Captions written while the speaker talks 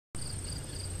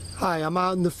Hi, I'm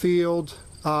out in the field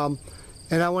and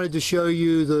I wanted to show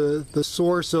you the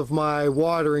source of my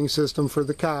watering system for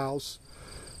the cows.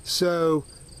 So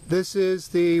this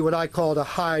is what I call a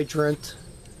hydrant,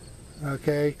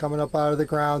 okay, coming up out of the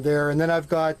ground there, and then I've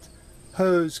got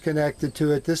hose connected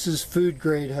to it. This is food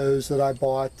grade hose that I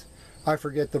bought. I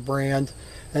forget the brand.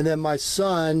 And then my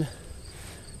son,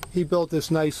 he built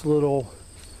this nice little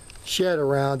shed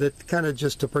around it, kind of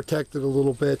just to protect it a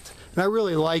little bit. And I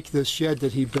really like this shed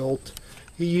that he built.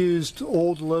 He used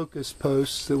old locust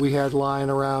posts that we had lying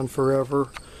around forever,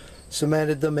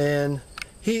 cemented them in.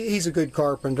 He's a good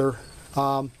carpenter.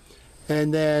 And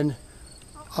then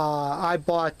I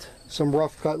bought some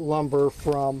rough cut lumber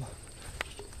from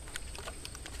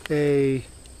an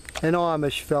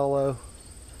Amish fellow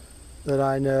that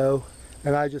I know,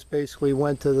 and I just basically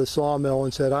went to the sawmill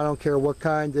and said, I don't care what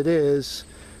kind it is,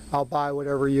 I'll buy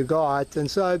whatever you got.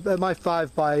 And so my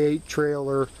 5x8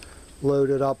 trailer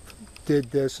loaded up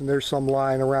did this, and there's some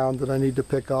lying around that I need to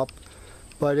pick up.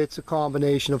 But it's a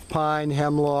combination of pine,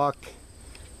 hemlock,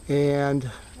 and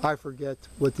I forget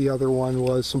what the other one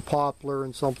was, some poplar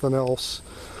and something else.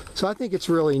 So I think it's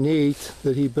really neat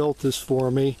that he built this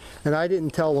for me, and I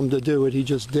didn't tell him to do it, he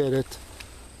just did it.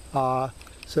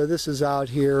 So this is out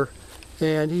here,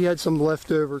 and he had some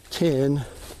leftover tin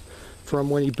from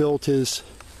when he built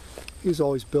he's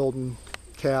always building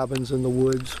cabins in the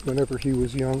woods whenever he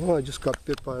was young. Oh, I just got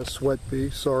bit by a sweat bee,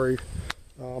 sorry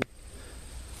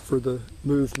for the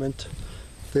movement.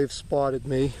 They've spotted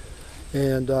me.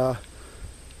 And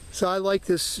so I like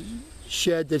this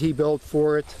shed that he built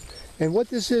for it. And what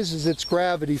this is it's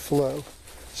gravity flow.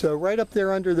 So right up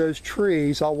there under those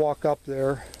trees, I'll walk up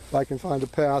there if I can find a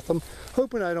path. I'm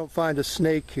hoping I don't find a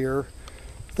snake here.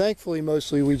 Thankfully,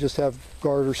 mostly we just have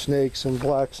garter snakes and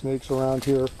black snakes around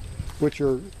here, which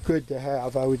are good to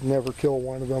have. I would never kill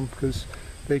one of them because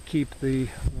they keep the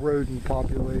rodent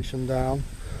population down.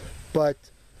 But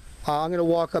I'm going to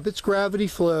walk up. It's gravity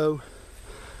flow.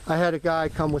 I had a guy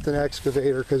come with an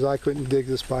excavator because I couldn't dig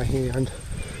this by hand.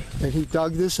 And he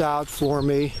dug this out for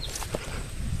me.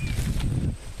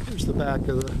 Here's the back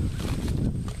of the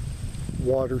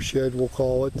watershed, we'll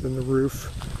call it, and the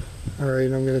roof.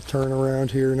 Alright, I'm going to turn around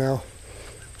here now.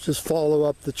 Just follow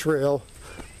up the trail.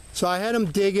 So I had him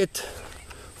dig it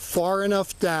far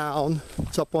enough down,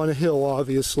 it's up on a hill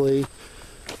obviously,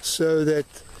 so that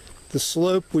the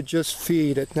slope would just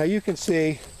feed it. Now you can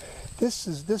see this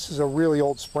is a really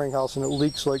old spring house and it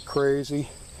leaks like crazy,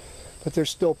 but there's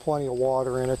still plenty of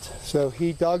water in it. So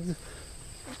he dug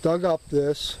up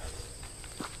this,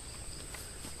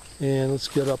 and let's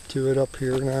get up to it up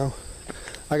here now.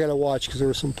 I gotta watch because there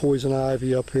was some poison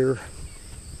ivy up here.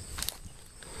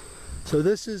 So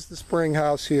this is the spring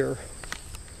house here.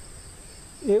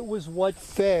 It was what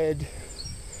fed,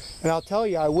 and I'll tell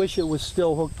you, I wish it was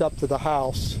still hooked up to the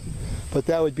house, but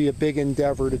that would be a big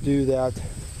endeavor to do that.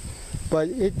 But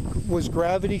it was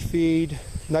gravity feed,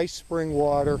 nice spring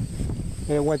water, and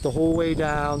it went the whole way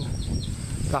down.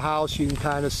 The house, you can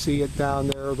kind of see it down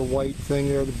there, the white thing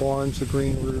there, the barns, the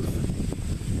green roof.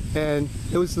 And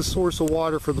it was the source of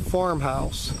water for the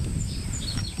farmhouse.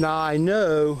 Now I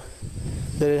know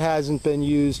that it hasn't been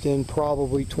used in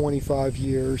probably 25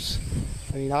 years.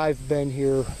 I mean, I've been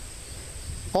here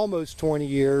almost 20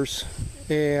 years,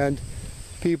 and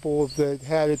people that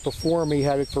had it before me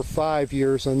had it for 5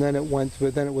 years, and then it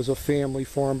was a family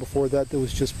farm before that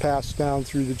was just passed down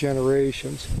through the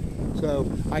generations.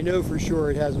 So I know for sure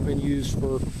it hasn't been used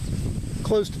for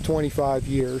close to 25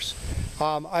 years.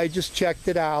 I just checked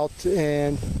it out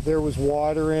and there was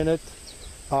water in it,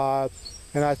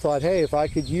 and I thought, hey, if I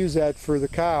could use that for the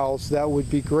cows, that would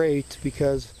be great,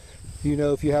 because you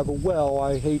know, if you have a well,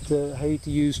 I hate to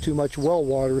use too much well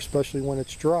water, especially when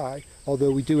it's dry,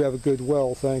 although we do have a good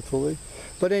well, thankfully.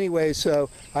 But anyway, so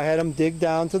I had him dig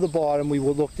down to the bottom. We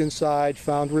looked inside,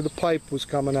 found where the pipe was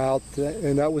coming out,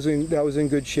 and that was in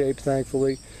good shape,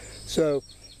 thankfully. So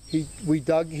he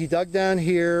dug down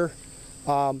here.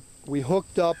 We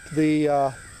hooked up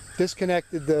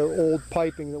disconnected the old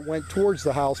piping that went towards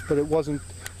the house, but it wasn't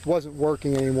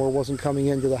working anymore, wasn't coming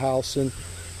into the house, and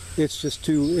it's just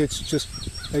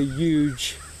a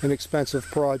huge and expensive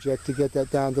project to get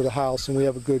that down to the house, and we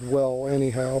have a good well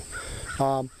anyhow.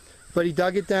 But he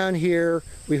dug it down here,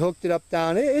 we hooked it up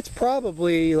down, it's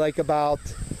probably like about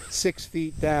 6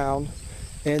 feet down,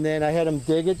 and then I had him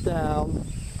dig it down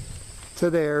to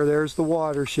there's the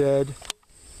watershed,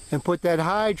 and put that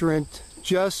hydrant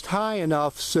just high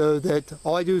enough so that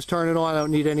all I do is turn it on. I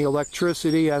don't need any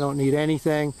electricity, I don't need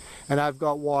anything, and I've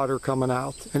got water coming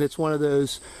out. And it's one of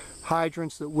those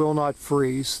hydrants that will not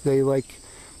freeze. They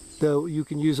though you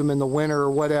can use them in the winter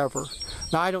or whatever.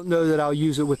 Now I don't know that I'll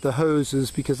use it with the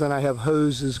hoses, because then I have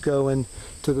hoses going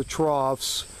to the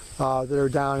troughs that are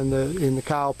down in the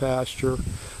cow pasture.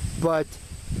 But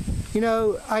you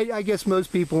know, I guess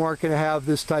most people aren't going to have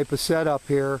this type of setup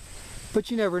here,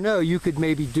 but you never know. You could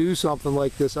maybe do something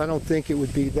like this. I don't think it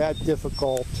would be that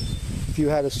difficult if you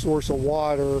had a source of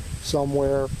water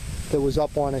somewhere that was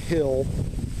up on a hill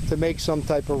to make some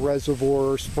type of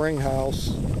reservoir or spring house,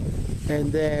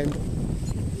 and then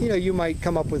you know, you might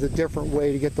come up with a different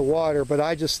way to get the water, but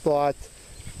I just thought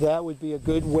that would be a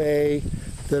good way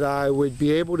that I would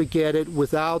be able to get it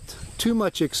without too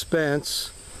much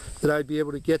expense, that I'd be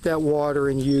able to get that water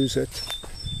and use it.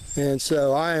 And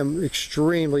so I am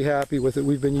extremely happy with it.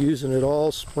 We've been using it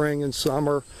all spring and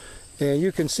summer, and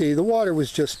you can see the water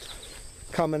was just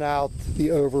coming out the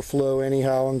overflow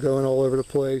anyhow and going all over the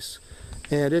place.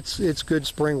 And it's good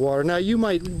spring water. Now you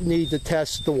might need to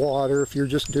test the water if you're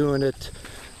just doing it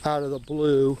out of the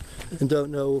blue and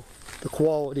don't know the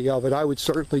quality of it. I would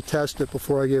certainly test it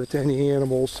before I give it to any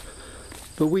animals,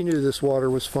 but we knew this water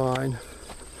was fine,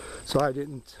 so I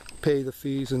didn't pay the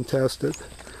fees and test it.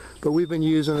 But we've been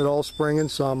using it all spring and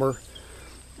summer.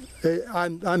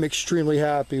 I'm extremely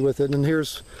happy with it. And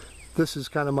this is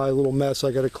kind of my little mess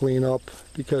I got to clean up,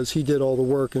 because he did all the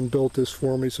work and built this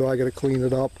for me, so I got to clean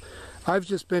it up. I've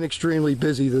just been extremely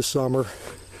busy this summer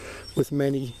with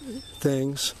many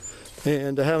things,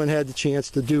 and I haven't had the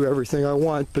chance to do everything I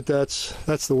want, but that's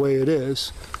the way it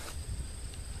is.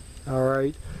 All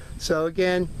right, so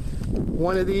again,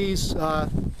 one of these, I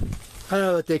don't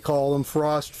know what they call them,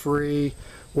 frost-free,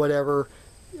 whatever,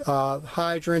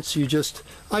 hydrants.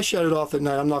 I shut it off at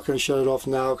night. I'm not going to shut it off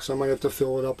now because I might have to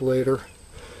fill it up later.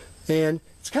 And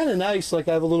it's kind of nice, like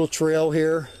I have a little trail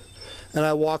here, and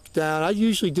I walk down. I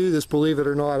usually do this, believe it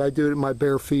or not. I do it in my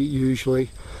bare feet usually.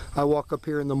 I walk up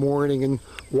here in the morning and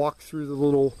walk through the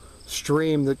little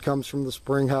stream that comes from the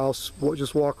spring house.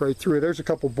 Just walk right through it. There's a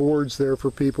couple boards there for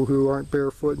people who aren't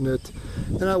barefooting it.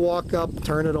 And I walk up,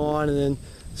 turn it on, and then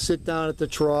sit down at the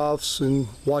troughs and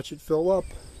watch it fill up.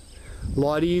 A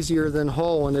lot easier than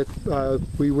hauling it.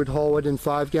 We would haul it in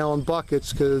 5-gallon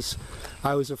buckets because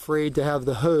I was afraid to have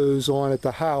the hose on at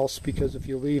the house, because if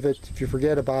you leave it, if you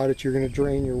forget about it, you're going to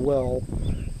drain your well.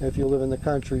 And if you live in the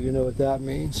country, you know what that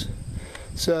means.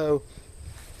 So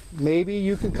maybe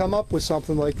you can come up with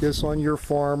something like this on your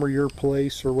farm or your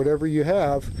place or whatever you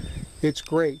have. It's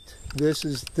great. This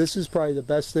is probably the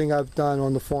best thing I've done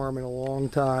on the farm in a long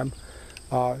time.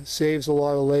 Saves a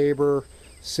lot of labor,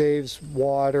 saves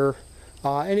water,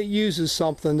 and it uses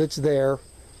something that's there.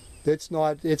 It's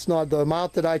not the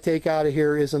amount that I take out of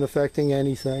here isn't affecting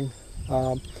anything,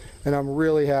 and I'm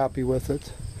really happy with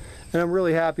it. And I'm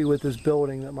really happy with this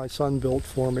building that my son built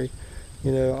for me.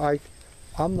 You know,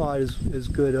 I'm not as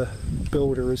good a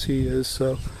builder as he is,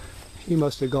 so he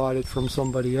must have got it from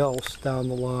somebody else down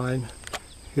the line.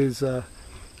 His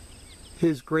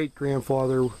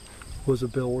great-grandfather was a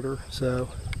builder, so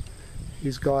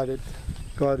he's got it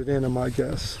in him, I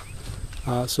guess.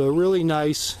 So really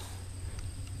nice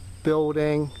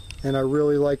building, and I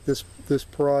really like this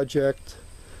project.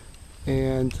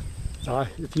 And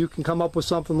if you can come up with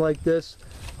something like this,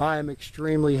 I am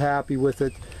extremely happy with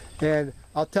it. And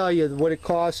I'll tell you what it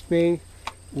cost me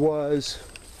was,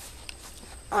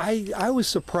 I was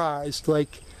surprised.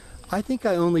 Like, I think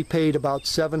I only paid about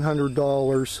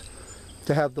 $700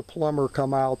 to have the plumber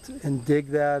come out and dig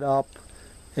that up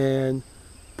and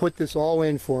put this all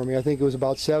in for me. I think it was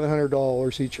about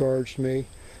 $700 he charged me.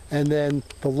 And then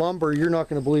the lumber, you're not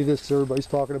going to believe this because everybody's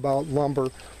talking about lumber.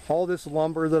 All this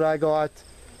lumber that I got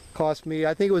cost me,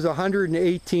 I think it was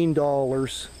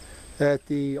 $118 at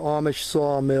the Amish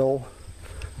sawmill.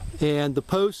 And the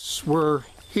posts were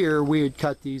here. We had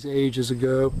cut these ages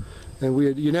ago. And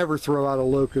you never throw out a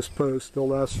locust post. They'll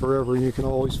last forever, and you can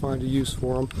always find a use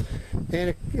for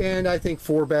them. And I think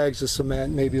 4 bags of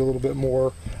cement, maybe a little bit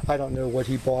more. I don't know what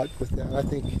he bought with that. I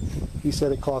think he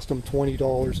said it cost him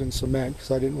 $20 in cement because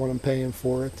I didn't want him paying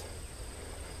for it.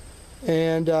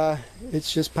 And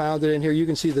it's just pounded in here. You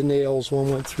can see the nails one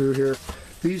went through here.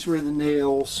 These were the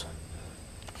nails.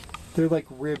 They're like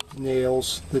ribbed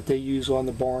nails that they use on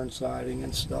the barn siding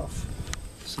and stuff.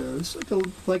 So it's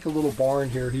like a little barn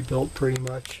here he built pretty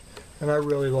much, and I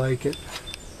really like it.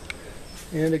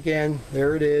 And again,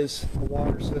 there it is, the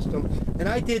water system. And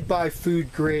I did buy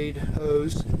food grade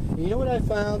hose. And you know what I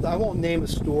found? I won't name a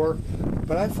store,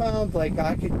 but I found like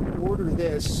I could order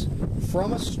this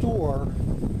from a store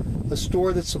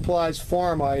that supplies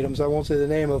farm items. I won't say the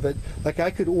name of it. Like I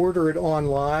could order it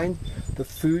online, the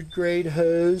food grade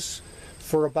hose,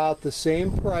 for about the same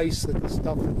price that the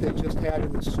stuff that they just had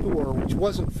in the store, which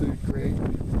wasn't food grade.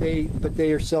 But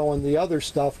they are selling the other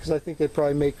stuff because I think they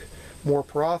probably make more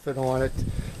profit on it.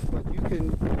 But you can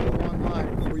go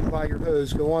online before you buy your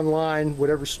hose. Go online,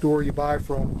 whatever store you buy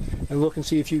from, and look and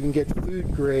see if you can get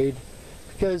food grade.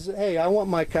 Because hey, I want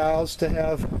my cows to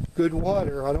have good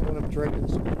water. I don't want them drinking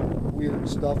some weird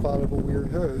stuff out of a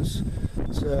weird hose.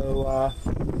 So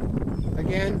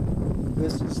again,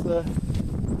 this is the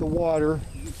water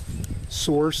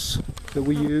source that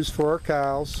we use for our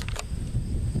cows,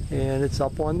 and it's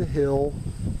up on the hill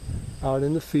out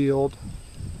in the field,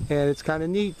 and it's kind of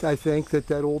neat, I think,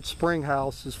 that old spring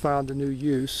house has found a new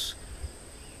use.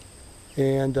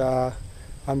 And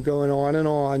I'm going on and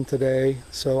on today,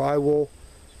 so I will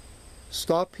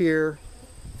stop here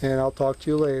and I'll talk to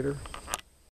you later.